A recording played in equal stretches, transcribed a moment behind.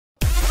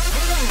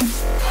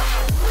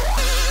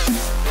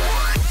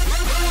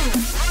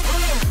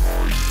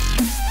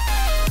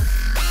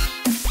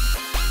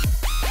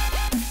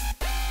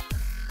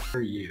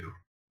are you?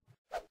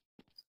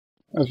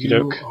 Okey You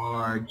doke.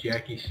 are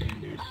Jackie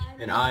Sanders,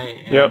 and I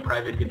am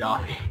Private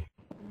Gaddafi.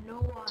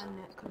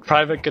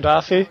 Private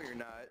Gaddafi? No, you're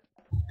not.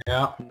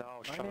 Yeah.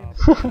 No, shut up.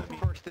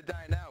 First to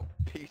die now,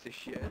 piece of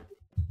shit.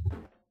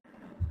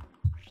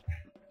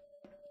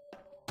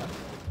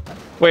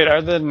 Wait,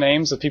 are the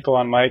names of people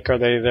on mic, are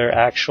they their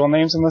actual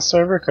names in the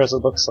server? Because it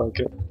looks like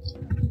it.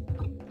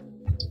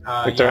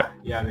 Like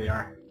yeah, they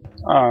are.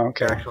 Oh,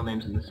 okay. Their actual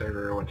names in the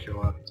server would show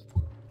up.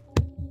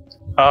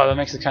 Oh, that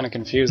makes it kind of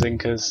confusing,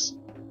 because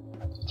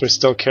there's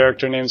still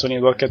character names when you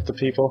look at the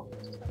people.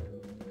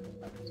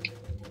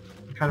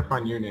 I'm trying to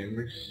find your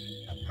name.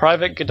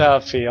 Private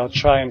Gaddafi, I'll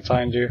try and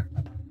find you.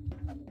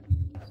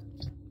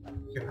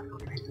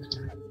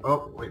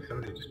 Oh, wait,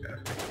 somebody just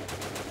passed me.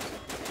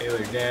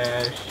 Taylor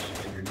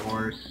Dash, Andrew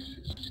Norse,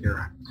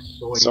 Sarah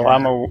Sawyer. So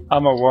I'm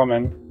a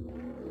woman.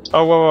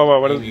 Oh, whoa,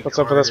 what's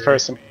up with this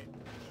person?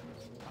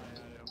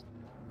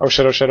 Oh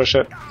shit, oh shit, oh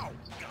shit.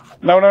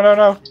 No,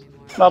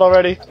 not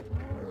already.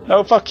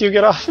 No, fuck you,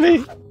 get off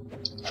me!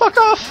 Fuck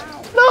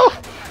off! No!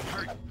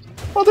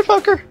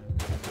 Motherfucker!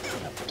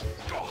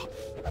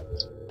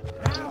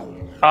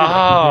 Oh,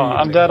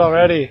 I'm dead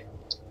already.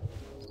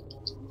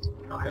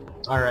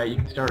 Alright, you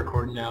can start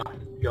recording now.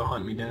 Go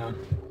hunt me down.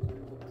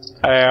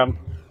 I am.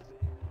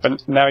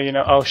 But now you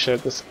know. Oh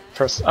shit, this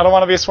person. I don't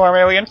want to be a swarm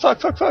alien.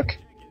 Fuck.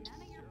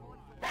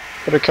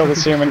 Better kill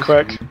this human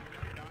quick.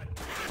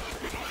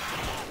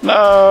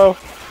 No!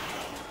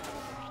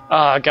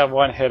 Ah, I got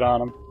one hit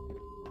on him.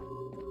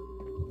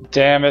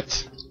 Damn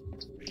it.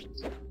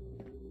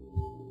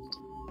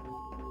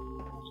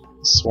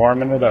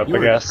 Swarming it up, I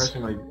guess.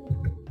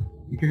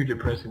 You're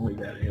depressingly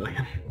bad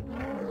alien.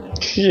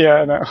 Yeah,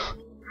 I know.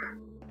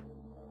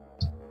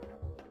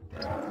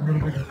 I'm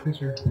gonna get a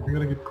picture. I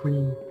gotta get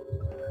clean.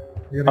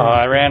 Oh,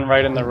 I ran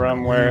right in the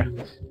room where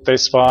they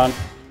spawn.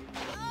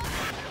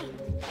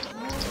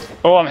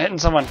 Oh, I'm hitting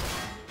someone.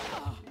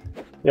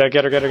 Yeah,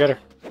 get her.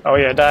 Oh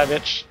yeah, die,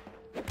 bitch.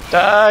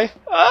 Die!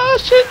 Oh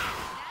shit!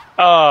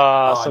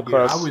 Oh, so dude,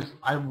 close.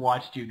 I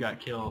watched you got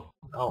killed.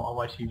 Oh, I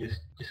watched you just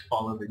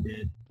fall over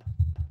dead.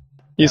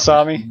 You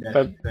saw me?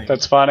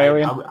 That spawn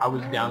alien? I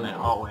was down that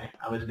hallway.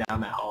 I was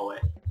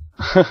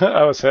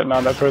hitting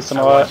on that person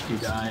a I lot. watched you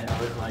die.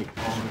 I was like,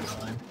 oh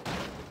my god.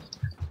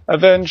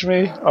 Avenge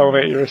me! Oh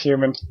wait, you're a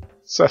human.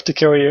 So I have to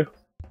kill you.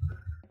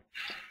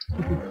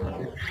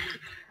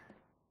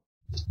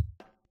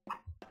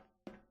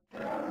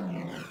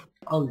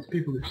 Oh, these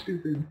people are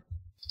stupid.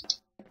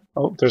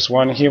 Oh, there's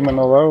one human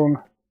alone.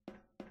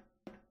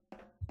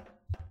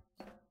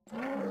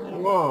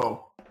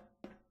 Whoa.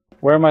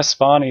 Where are my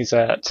spawnies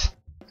at?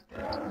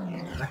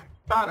 I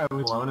thought I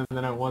was alone and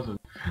then I wasn't.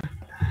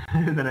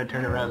 And then I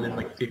turned around and there's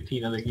like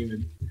 15 other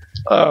humans.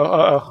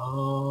 Oh,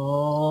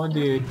 Oh,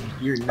 dude,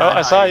 you're not Oh,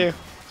 I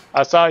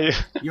saw you.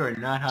 You are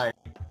not hiding.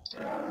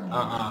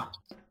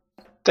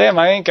 Damn,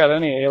 I ain't got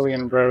any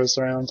alien bros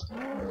around.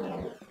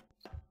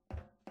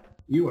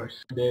 You are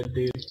so dead,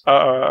 dude.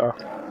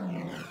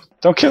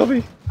 Don't kill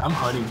me. I'm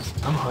hunting.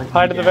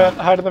 Hide in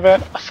the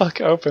vent.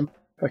 Fuck, open.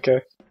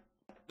 Okay.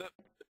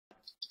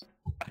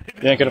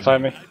 You ain't gonna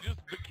find me. I just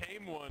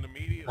became one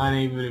immediately. I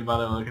didn't even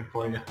bother looking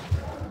for you.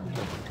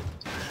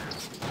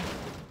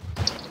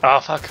 Oh,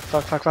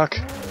 fuck.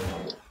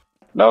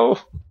 No!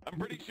 I'm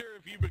pretty sure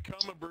if you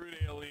become a brute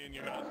alien,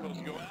 you're not supposed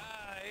to go,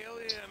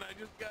 alien, I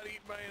just got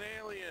eaten by an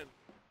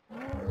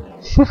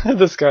alien.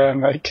 This guy on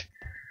mic.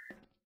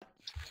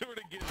 Sort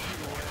of gives you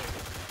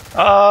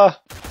away.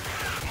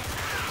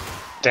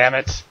 Damn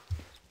it.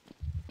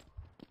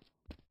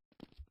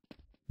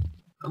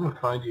 I'm gonna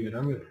find you and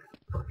I'm gonna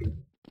fucking...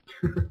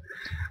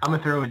 I'm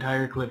gonna throw an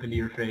entire clip into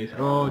your face.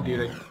 Oh,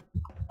 dude,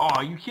 Oh,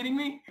 are you kidding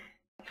me?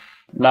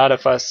 Not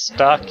if I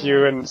stalk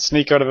you and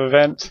sneak out of a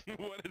vent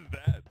What is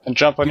that? and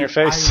jump on your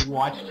face. I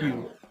watched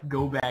you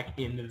go back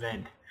in the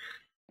vent.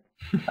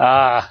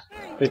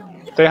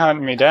 They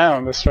hunted me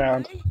down this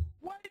round.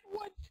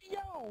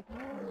 Yo?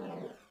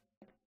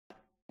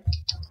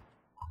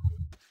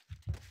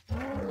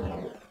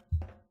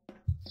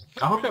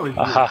 I hope that was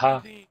you.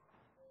 Haha.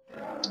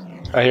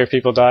 I hear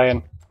people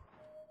dying.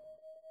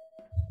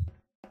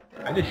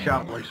 I just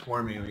shot more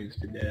swarm aliens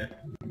to death,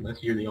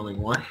 unless you're the only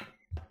one.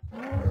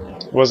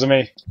 Wasn't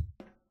me.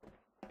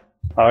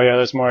 Oh yeah,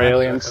 there's more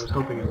aliens. I was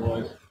hoping it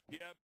was. Yeah,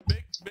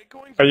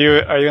 Bitcoin's Are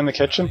you in the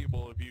kitchen?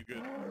 valuable if you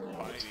could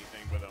buy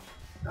anything with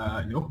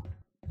them. No.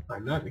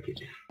 I'm not in the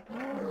kitchen.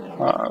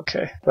 Oh,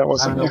 okay. That I don't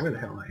wasn't know you. where the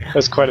hell I am.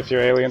 There's quite a few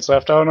aliens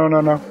left. Oh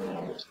no.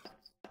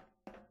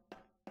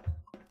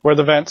 Where are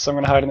the vents? I'm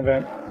gonna hide in the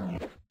vent.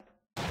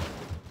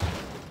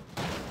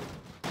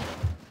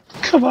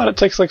 Come on, it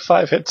takes like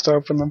 5 hits to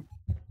open them.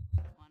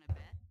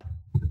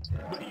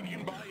 But you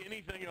can buy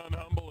anything on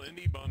Humble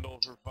Indie Bundle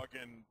for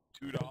fucking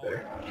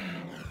 $2.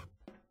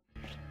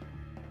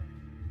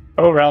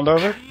 Oh, round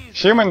over?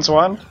 Humans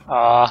won?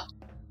 Yeah,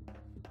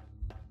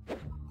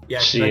 'cause I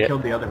Shit.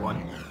 killed the other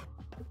one.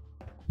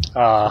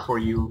 Before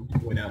you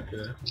went out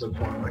to look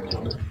for him, I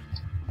killed him.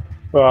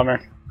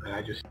 Bummer. And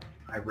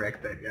I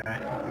wrecked that guy.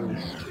 It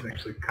was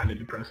actually kind of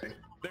depressing.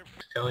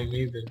 Telling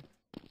me that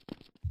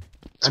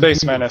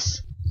Space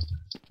Menace.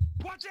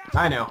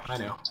 I know,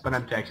 but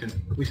I'm Texan.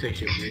 We say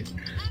shit weird.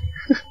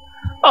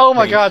 Oh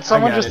my Hey, god,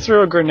 someone I got just it.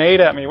 threw a grenade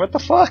at me. What the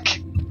fuck?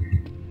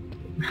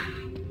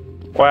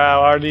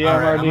 Wow, RDM,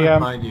 Alright, I'm gonna RDM.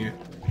 find you.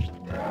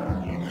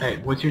 Hey,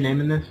 what's your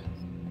name in this?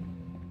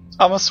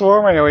 I'm a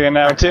swarm alien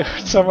now, dude.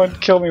 Someone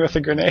killed me with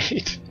a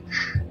grenade.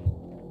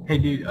 Hey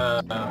dude,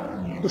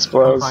 This come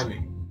blows. find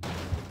me.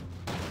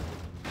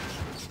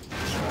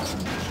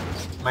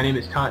 My name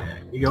is Todd.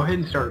 You go ahead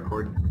and start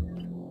recording.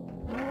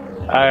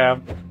 I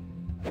am.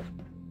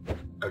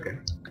 Okay.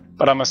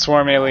 But I'm a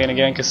swarm alien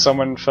again because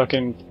someone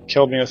fucking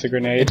killed me with a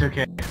grenade. It's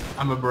okay.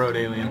 I'm a broad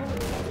alien.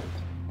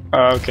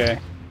 Oh, okay.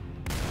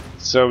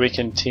 So we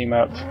can team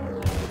up.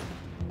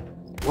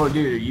 Whoa,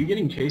 dude, are you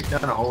getting chased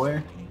down a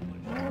hallway?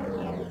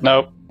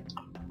 Nope.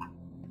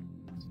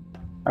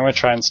 I'm gonna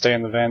try and stay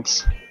in the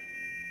vents.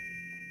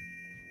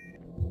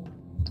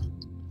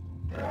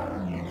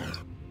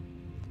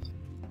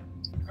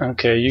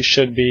 Okay, you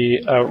should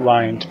be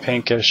outlined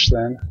pinkish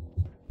then.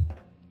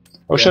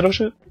 Oh shit, oh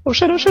shit, oh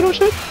shit, oh shit, oh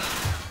shit!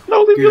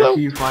 No, leave me Dude, I see alone!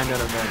 you flying down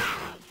a vent.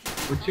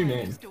 What's your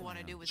name?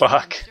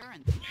 Fuck.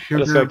 I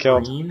just got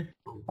killed. Green?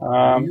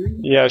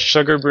 Yeah,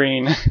 Sugar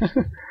Breen.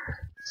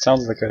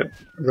 Sounds like a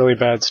really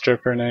bad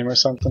stripper name or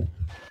something.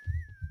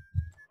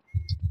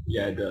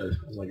 Yeah, it does.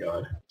 Oh my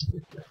god.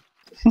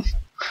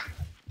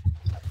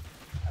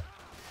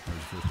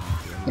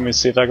 Let me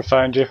see if I can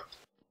find you.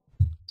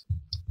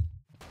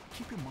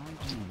 Keep your mind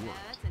on your work.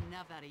 That's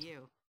enough out of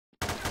you.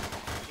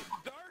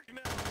 Dark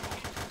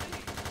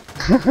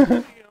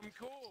now. I'm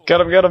cool.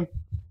 Get him, get him!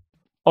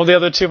 Oh, the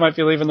other two might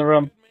be leaving the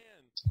room.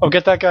 Oh,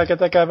 get that guy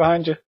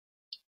behind you.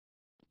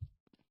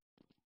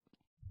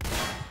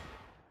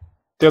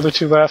 The other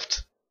two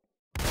left.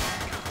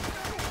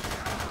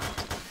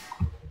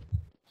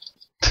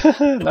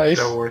 Nice.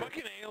 So worth.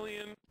 Fucking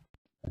alien.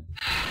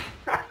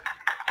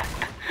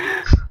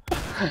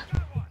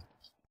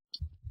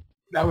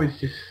 That was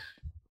just...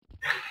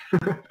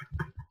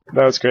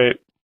 That was great.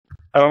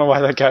 I don't know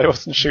why that guy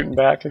wasn't shooting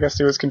back. I guess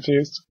he was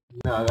confused.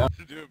 No, that...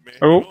 To do it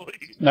Oh, manually.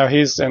 now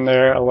he's in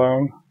there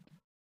alone.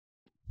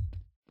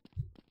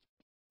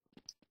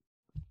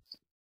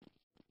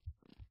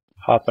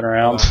 Hopping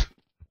around.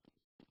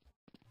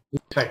 He's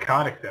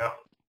psychotic, though.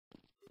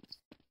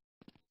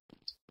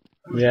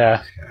 Yeah.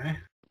 This guy.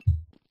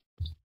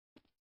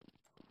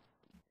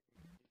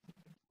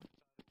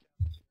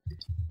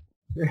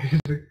 He's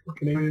a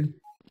fucking alien.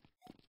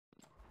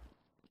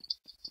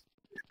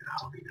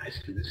 I'll be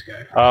nice to this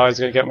guy. Oh, he's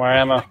gonna get more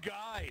ammo. The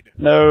guide.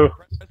 No.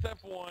 Press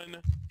F1.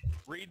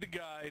 Read the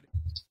guide.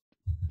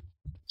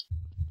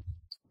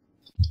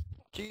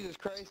 Jesus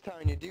Christ,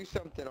 Tanya, do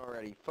something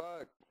already.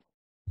 Fuck.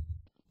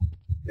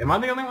 Am I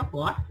the only one?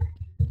 What?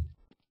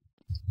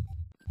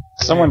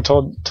 Someone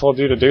told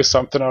you to do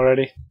something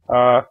already.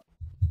 Alright,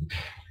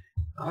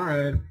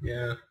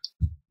 yeah.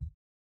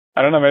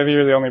 I don't know, maybe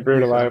you're the only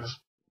brood alive.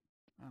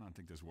 I don't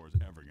think this war's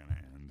ever gonna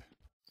end.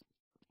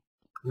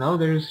 No,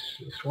 there's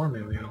a swarm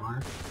alien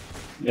alive.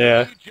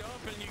 Yeah. You jump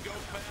and you go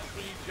fast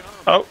when you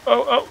jump. Oh,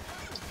 oh, oh!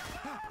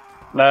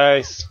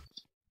 Nice.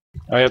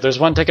 Oh yeah, there's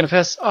one taking a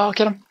piss. Oh,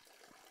 get him!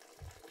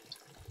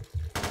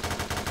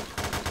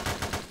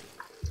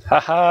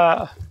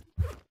 Haha!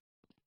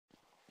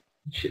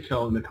 Shit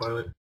fell in the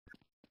toilet.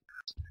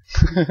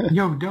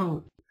 Yo,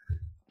 don't!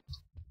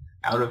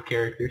 Out of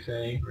character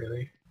saying,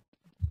 really?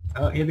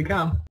 Oh, here they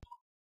come.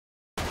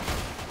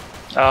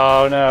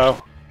 Oh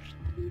no.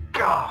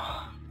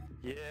 God!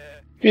 Yeah.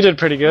 You did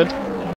pretty good.